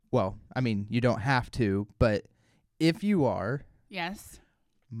well, I mean, you don't have to, but if you are, Yes.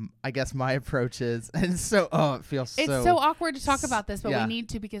 I guess my approach is, and so, it feels It's so awkward to talk about this, but yeah. we need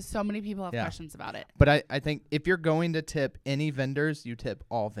to because so many people have questions about it. But I think if you're going to tip any vendors, you tip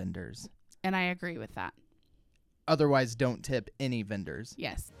all vendors. And I agree with that. Otherwise, don't tip any vendors.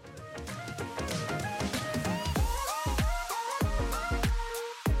 Yes.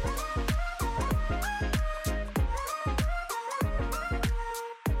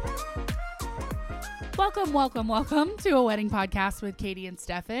 Welcome to a wedding podcast with Katie and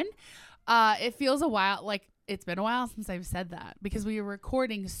Stefan. It feels it's been a while since I've said that because we are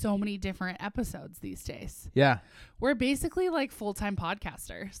recording so many different episodes these days. Yeah. We're basically like full-time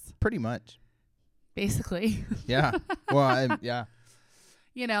podcasters. Pretty much. Basically. Yeah. Well, yeah.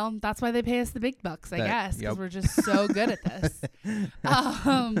 You know, that's why they pay us the big bucks, I guess, because we're just so good at this.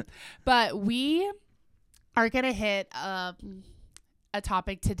 But we are going to hit a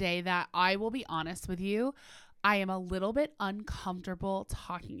topic today that I will be honest with you, I am a little bit uncomfortable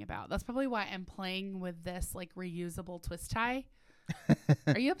talking about. That's probably why I'm playing with this like reusable twist tie.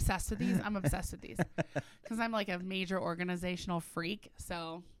 Are you obsessed with these? I'm obsessed with these because I'm like a major organizational freak.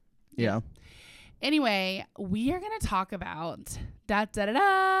 So yeah. Anyway, we are going to talk about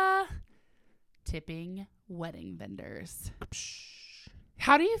tipping wedding vendors.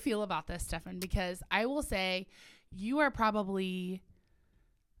 How do you feel about this, Stefan? Because I will say you are probably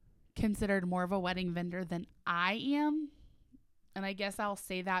considered more of a wedding vendor than I am. And I guess I'll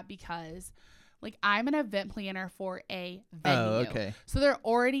say that because like I'm an event planner for a venue. Oh, okay. So they're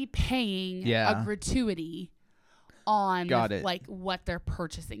already paying a gratuity on like what they're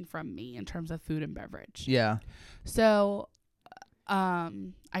purchasing from me in terms of food and beverage. Yeah. So I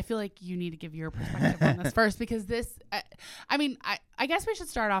feel like you need to give your perspective on this first because this I guess we should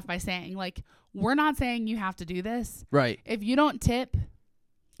start off by saying like we're not saying you have to do this. Right. If you don't tip,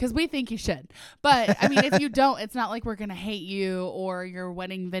 because we think you should. But, I mean, if you don't, it's not like we're going to hate you or your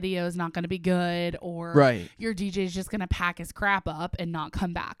wedding video is not going to be good or your DJ is just going to pack his crap up and not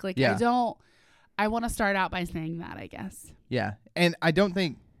come back. Like, I want to start out by saying that, I guess. Yeah. And I don't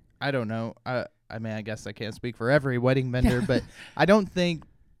know. I mean, I guess I can't speak for every wedding vendor, but I don't think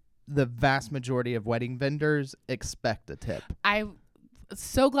the vast majority of wedding vendors expect a tip. I'm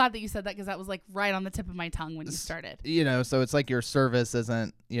so glad that you said that because that was like right on the tip of my tongue when you started. You know, so it's like your service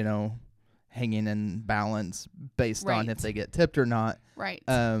isn't, hanging in balance based on if they get tipped or not. Right.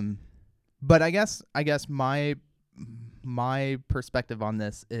 But I guess my perspective on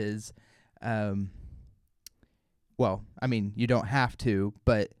this is, well, I mean, you don't have to,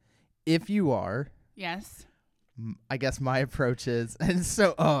 but if you are, yes. I guess my approach is, and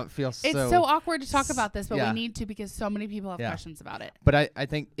so, it feels it's so awkward to talk about this, but we need to because so many people have questions about it. But I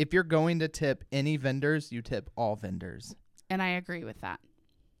think if you're going to tip any vendors, you tip all vendors. And I agree with that.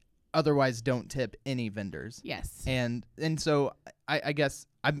 Otherwise, don't tip any vendors. Yes. And so I guess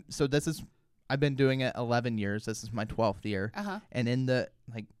I've been doing it 11 years. This is my 12th year. Uh-huh. And in the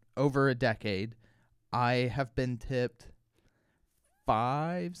over a decade, I have been tipped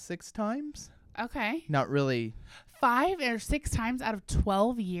 5-6 times. Okay. Not really. 5 or 6 times out of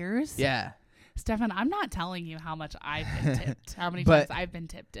 12 years? Yeah. Stefan, I'm not telling you how much I've been tipped, how many times I've been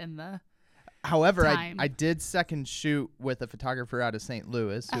tipped in the However, time. I did second shoot with a photographer out of St.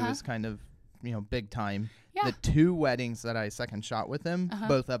 Louis who was kind of, big time. Yeah. The 2 weddings that I second shot with him,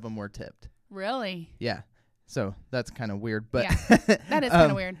 both of them were tipped. Really? Yeah. So that's kind of weird, but that is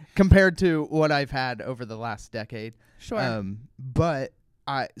kind of weird compared to what I've had over the last decade. Sure. But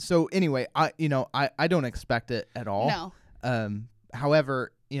I don't expect it at all. No.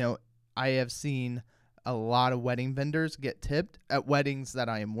 However, I have seen a lot of wedding vendors get tipped at weddings that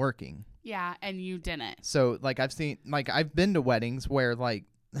I am working. Yeah, and you didn't. So I've been to weddings where like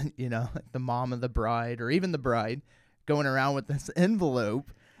the mom of the bride or even the bride going around with this envelope.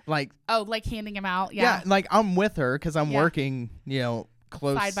 Like handing him out. Yeah. Like I'm with her because I'm working,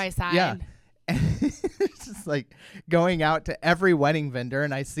 close. Side by side. Yeah. And it's just like going out to every wedding vendor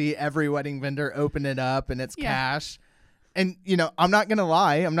and I see every wedding vendor open it up and it's cash. And, I'm not going to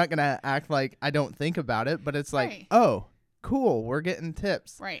lie. I'm not going to act like I don't think about it, but it's like, oh, cool. We're getting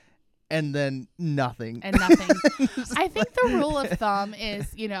tips. Right. And then nothing. And nothing. I think the rule of thumb is,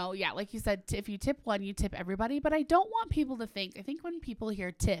 like you said, if you tip one, you tip everybody. But I don't want people to think, I think when people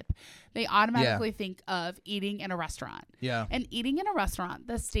hear tip, they automatically think of eating in a restaurant. Yeah. And eating in a restaurant,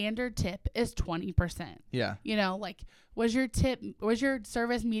 the standard tip is 20%. Yeah. Was your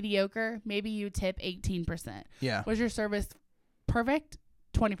service mediocre? Maybe you tip 18%. Yeah. Was your service perfect?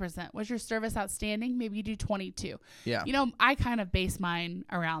 20%. Was your service outstanding? Maybe you do 22. Yeah. I kind of base mine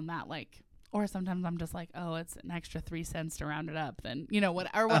around that, like Or sometimes I'm just like, oh, it's an extra 3 cents to round it up. Then,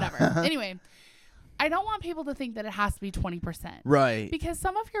 whatever. Anyway, I don't want people to think that it has to be 20%. Right. Because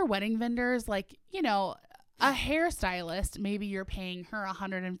some of your wedding vendors, like, a hairstylist, maybe you're paying her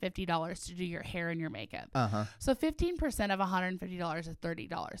 $150 to do your hair and your makeup. So 15% of $150 is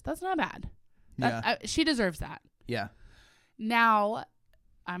 $30. That's not bad. She deserves that. Yeah. Now,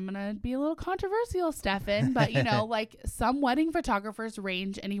 I'm going to be a little controversial, Stefan, but like some wedding photographers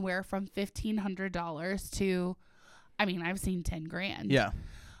range anywhere from $1,500 to, I've seen 10 grand. Yeah.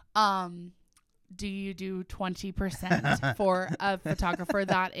 Do you do 20% for a photographer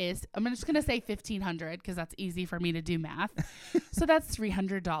that is, I'm just going to say $1,500 because that's easy for me to do math. So that's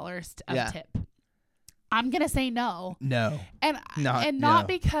 $300 of tip. I'm going to say no. No. And not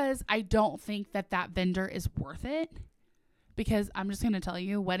because I don't think that vendor is worth it. Because I'm just going to tell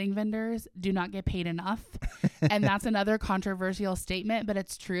you, wedding vendors do not get paid enough. And that's another controversial statement, but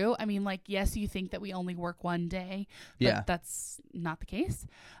it's true. Yes, you think that we only work one day, but that's not the case.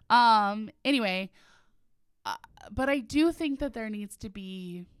 Anyway, but I do think that there needs to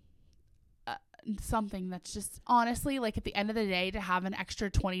be something that's just honestly, like at the end of the day, to have an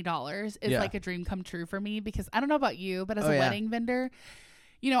extra $20 is like a dream come true for me. Because I don't know about you, but as a wedding vendor,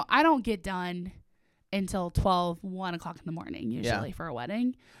 I don't get done until 1 o'clock in the morning usually for a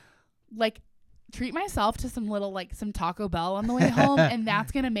wedding. Like, treat myself to some Taco Bell on the way home and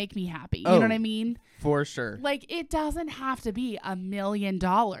that's gonna make me happy. You know what I mean? For sure. Like, it doesn't have to be $1 million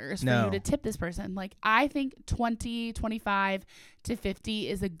for you to tip this person. Like, I think 20, 25 to 50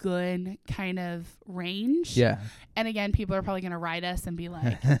 is a good kind of range. Yeah. And again, people are probably gonna write us and be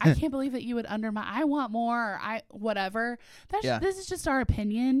like, I can't believe that you would I want more, or whatever. This is just our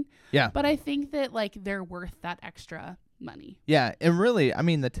opinion. Yeah. But I think that like they're worth that extra money. Yeah, and really,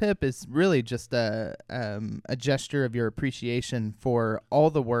 the tip is really just a gesture of your appreciation for all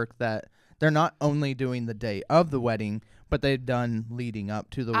the work that they're not only doing the day of the wedding, but they've done leading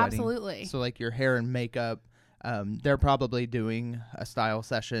up to the wedding. Absolutely. So like your hair and makeup, they're probably doing a style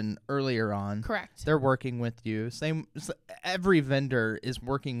session earlier on. Correct. They're working with you. Every vendor is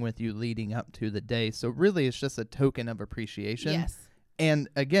working with you leading up to the day. So really, it's just a token of appreciation. Yes. And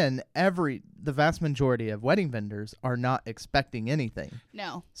again, the vast majority of wedding vendors are not expecting anything.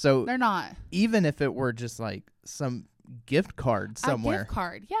 No. So they're not. Even if it were just like some gift card somewhere. A gift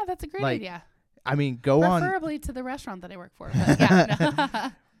card. Yeah, that's a great idea. Go on. Preferably to the restaurant that I work for. But yeah.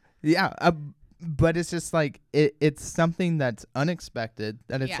 Yeah. But it's just like, it's something that's unexpected.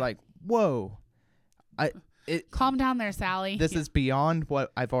 That it's like, whoa. Calm down there, Sally. This is beyond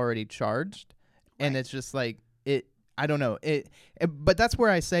what I've already charged. Right. And it's just like, I don't know. But that's where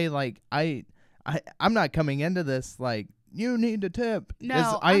I say, like, I'm not coming into this like, you need to tip.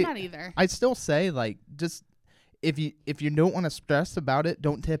 No, I'm not either. I still say, like, just if you don't want to stress about it,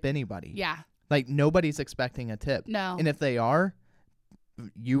 don't tip anybody. Yeah. Like, nobody's expecting a tip. No. And if they are,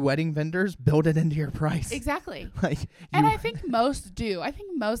 you wedding vendors, build it into your price. Exactly. And I think most do. I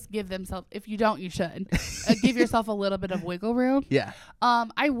think most give themselves, if you don't, you should give yourself a little bit of wiggle room. Yeah.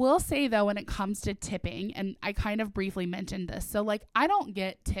 I will say though, when it comes to tipping, and I kind of briefly mentioned this, so like I don't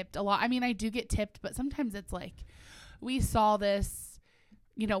get tipped a lot. I do get tipped, but sometimes it's like, we saw this,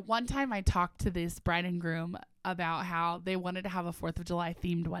 one time I talked to this bride and groom about how they wanted to have a 4th of July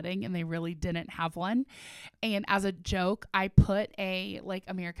themed wedding and they really didn't have one. And as a joke, I put a like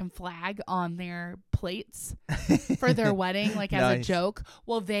American flag on their plates for their wedding, like as a joke.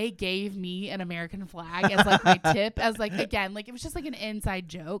 Well, they gave me an American flag as like my tip, as like, again, like it was just like an inside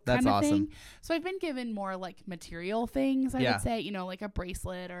joke kind of thing. So I've been given more like material things, I would say, like a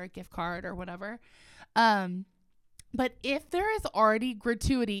bracelet or a gift card or whatever. But if there is already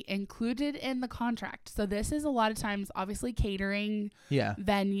gratuity included in the contract, so this is a lot of times obviously catering,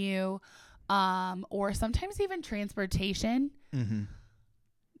 venue, or sometimes even transportation,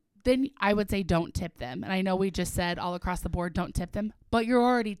 then I would say don't tip them. And I know we just said all across the board don't tip them, but you're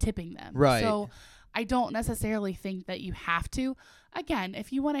already tipping them. Right. So I don't necessarily think that you have to. Again,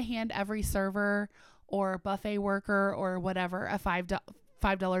 if you want to hand every server or buffet worker or whatever a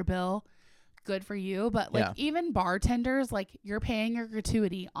 $5 bill, good for you. But like even bartenders, like you're paying your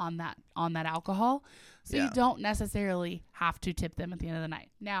gratuity on that alcohol, so you don't necessarily have to tip them at the end of the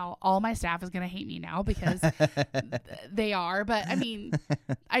night. Now all my staff is gonna hate me now because they are, but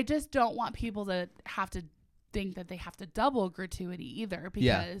I just don't want people to have to think that they have to double gratuity either,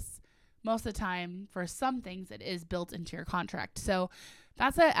 because most of the time for some things it is built into your contract. So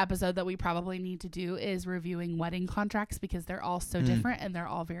that's an episode that we probably need to do, is reviewing wedding contracts, because they're all so different and they're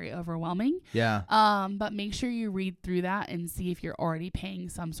all very overwhelming. Yeah. But make sure you read through that and see if you're already paying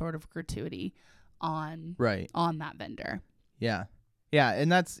some sort of gratuity on that vendor. Yeah. Yeah,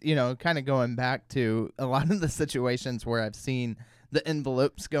 and that's, kind of going back to a lot of the situations where I've seen the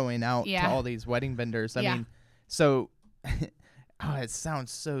envelopes going out to all these wedding vendors. I mean, so it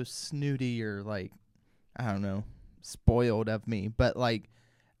sounds so snooty or like, I don't know, spoiled of me, but like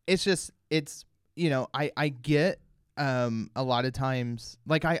it's I get a lot of times,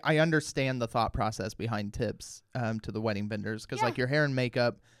 like I understand the thought process behind tips to the wedding vendors, because like your hair and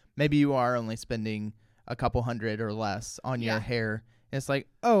makeup, maybe you are only spending a couple $100 or less on your hair. It's like,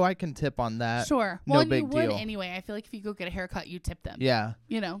 oh, I can tip on that. Sure. No well, big you would deal. anyway. I feel like if you go get a haircut, you tip them. Yeah.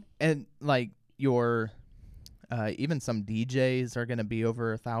 And like your even some DJs are going to be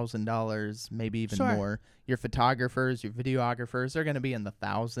over $1,000, maybe even more. Your photographers, your videographers are going to be in the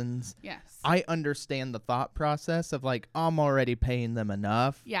thousands. Yes. I understand the thought process of like, I'm already paying them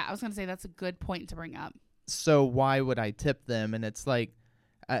enough. Yeah, I was going to say that's a good point to bring up. So why would I tip them? And it's like,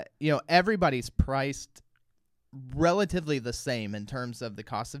 everybody's priced relatively the same in terms of the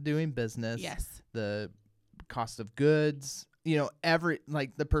cost of doing business. Yes. The cost of goods.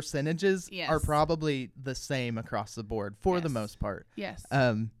 The percentages are probably the same across the board for the most part. Yes.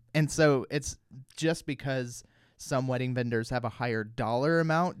 And so it's just because some wedding vendors have a higher dollar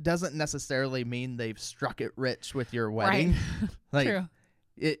amount doesn't necessarily mean they've struck it rich with your wedding. Right.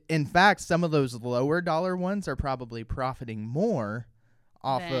 True. In fact, some of those lower dollar ones are probably profiting more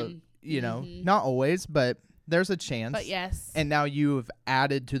off of, not always, but there's a chance. But yes. And now you've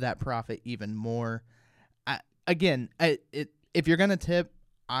added to that profit even more. Again, if you're going to tip,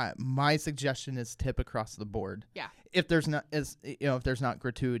 my suggestion is tip across the board. Yeah. If there's not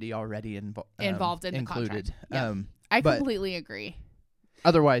gratuity already involved in included. The contract. I completely agree.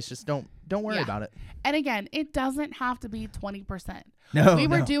 Otherwise, just don't worry about it. And again, it doesn't have to be 20%. No, we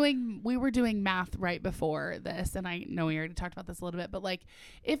were doing math right before this, and I know we already talked about this a little bit, but like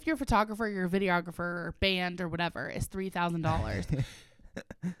if your photographer, your videographer, or band or whatever is $3,000,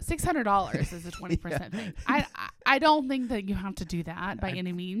 $600 is a 20% thing. I don't think that you have to do that by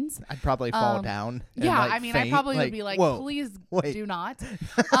any means. I'd probably fall down. Yeah, faint. I probably would be like, please do not.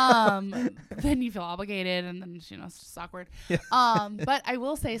 Then you feel obligated, and then it's just awkward. Yeah. But I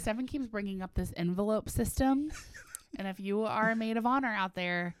will say, Stefan keeps bringing up this envelope system, and if you are a maid of honor out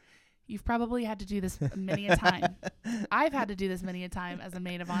there, you've probably had to do this many a time. I've had to do this many a time as a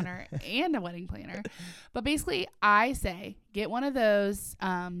maid of honor and a wedding planner. But basically, I say get one of those,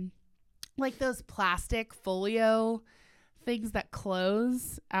 like those plastic folio things that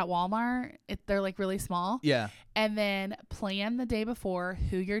close at Walmart. They're like really small. Yeah. And then plan the day before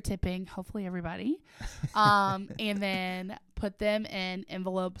who you're tipping, hopefully everybody. And then put them in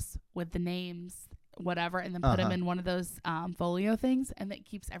envelopes with the names, whatever, and then put them in one of those folio things, and that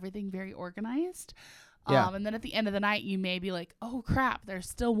keeps everything very organized. And then at the end of the night, you may be like, oh crap, there's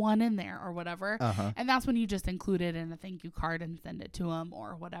still one in there or whatever. And that's when you just include it in a thank you card and send it to them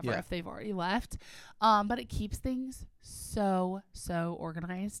or whatever if they've already left. But it keeps things so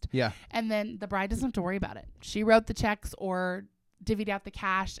organized. Yeah. And then the bride doesn't have to worry about it. She wrote the checks or divvied out the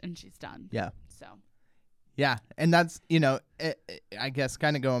cash and she's done. Yeah. So. Yeah, and that's, I guess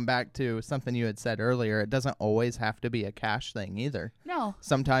kind of going back to something you had said earlier, it doesn't always have to be a cash thing either. No.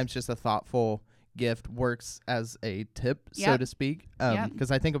 Sometimes just a thoughtful gift works as a tip, so to speak.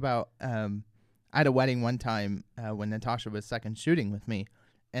 Because I think about, I had a wedding one time when Natasha was second shooting with me,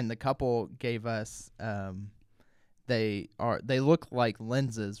 and the couple gave us, they look like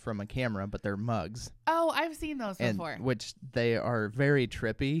lenses from a camera, but they're mugs. Oh, I've seen those before. Which they are very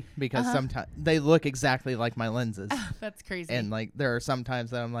trippy because sometimes they look exactly like my lenses. That's crazy. And like there are some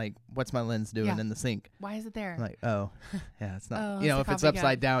times that I'm like, what's my lens doing in the sink? Why is it there? I'm like, oh, yeah, it's not. If it's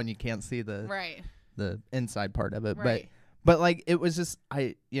upside down, you can't see the inside part of it. Right. But like it was just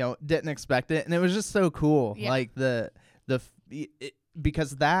I didn't expect it, and it was just so cool. Yeah. Like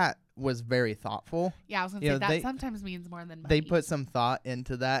because that was very thoughtful. Yeah, I was gonna say that sometimes means more than money. They put some thought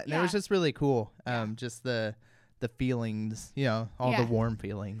into that, and it was just really cool. Just the feelings, all the warm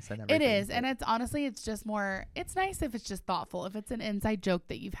feelings and everything. It is, and it's honestly, it's just more. It's nice if it's just thoughtful. If it's an inside joke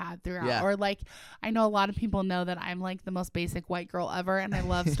that you've had throughout, or like I know a lot of people know that I'm like the most basic white girl ever, and I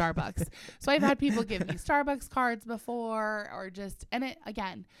love Starbucks. So I've had people give me Starbucks cards before, or just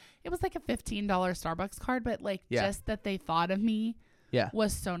it was like a $15 Starbucks card, but like just that they thought of me. Yeah,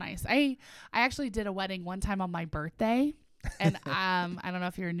 was so nice. I actually did a wedding one time on my birthday, and I don't know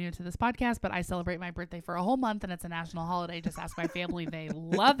if you're new to this podcast, but I celebrate my birthday for a whole month, and it's a national holiday. Just ask my family; they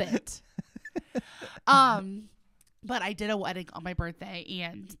love it. But I did a wedding on my birthday,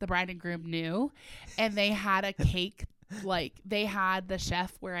 and the bride and groom knew, and they had a cake. Like they had the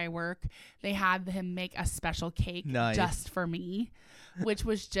chef where I work, they had him make a special cake just for me, which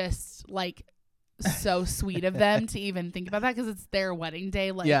was just like so sweet of them to even think about that because it's their wedding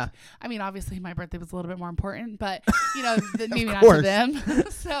day. Like, yeah. I mean, obviously my birthday was a little bit more important, but you know, maybe not course. to them.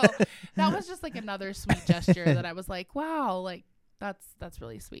 So that was just like another sweet gesture that I was like, wow, like that's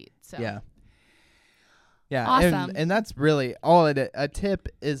really sweet. So Yeah. Yeah. Awesome. And that's really all it is. A tip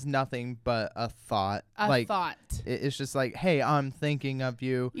is nothing but a thought. A thought. It's just like, hey, I'm thinking of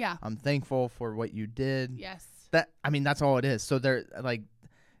you. Yeah. I'm thankful for what you did. Yes. That's all it is. So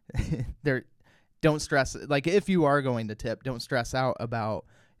don't stress. Like, if you are going to tip, don't stress out about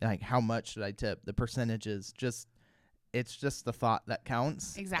like how much should I tip, the percentages. It's just the thought that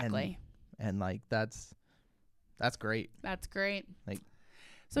counts. Exactly. And like that's great. That's great. Like,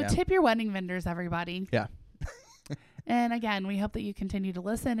 so yeah. Tip your wedding vendors, everybody. Yeah. And again, we hope that you continue to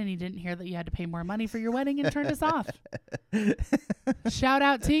listen and you didn't hear that you had to pay more money for your wedding and turned us off. Shout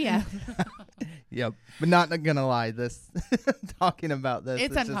out to you. Yep. But not gonna lie, talking about this,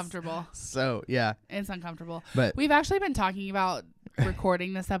 it's uncomfortable. So yeah. It's uncomfortable. But we've actually been talking about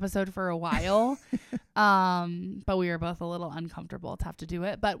recording this episode for a while. But we were both a little uncomfortable to have to do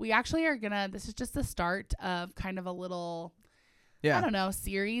it. But we actually are this is just the start of kind of a little, I don't know,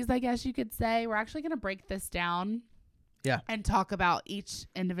 series, I guess you could say. We're actually gonna break this down. Yeah. And talk about each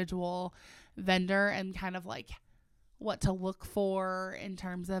individual vendor and kind of like what to look for in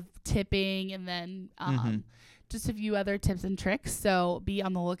terms of tipping, and then just a few other tips and tricks. So be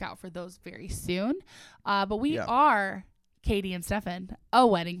on the lookout for those very soon. But we are Katie and Stefan, a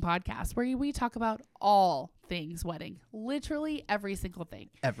wedding podcast where we talk about all things wedding, literally every single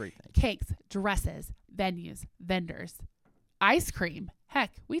thing. Everything. Cakes, dresses, venues, vendors, ice cream.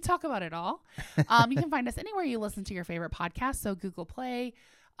 Heck, we talk about it all. You can find us anywhere you listen to your favorite podcast. So Google Play,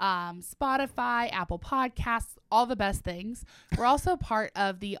 Spotify, Apple Podcasts, all the best things. We're also part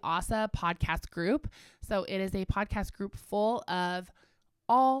of the ASA podcast group. So it is a podcast group full of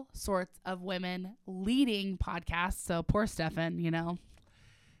all sorts of women leading podcasts. So poor Stefan, you know,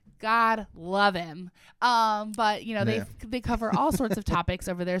 God love him. But you know, they cover all sorts of topics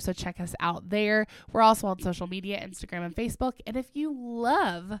over there. So check us out there. We're also on social media, Instagram and Facebook. And if you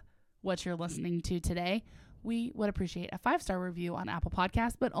love what you're listening to today, we would appreciate a 5-star review on Apple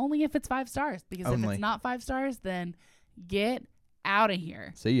Podcasts, but only if it's 5 stars, because if it's not 5 stars, then get out of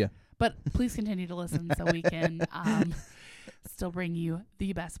here. See ya. But please continue to listen so we can, still bring you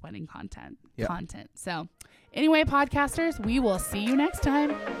the best wedding content. So anyway, podcasters, we will see you next time.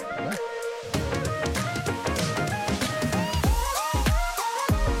 Bye.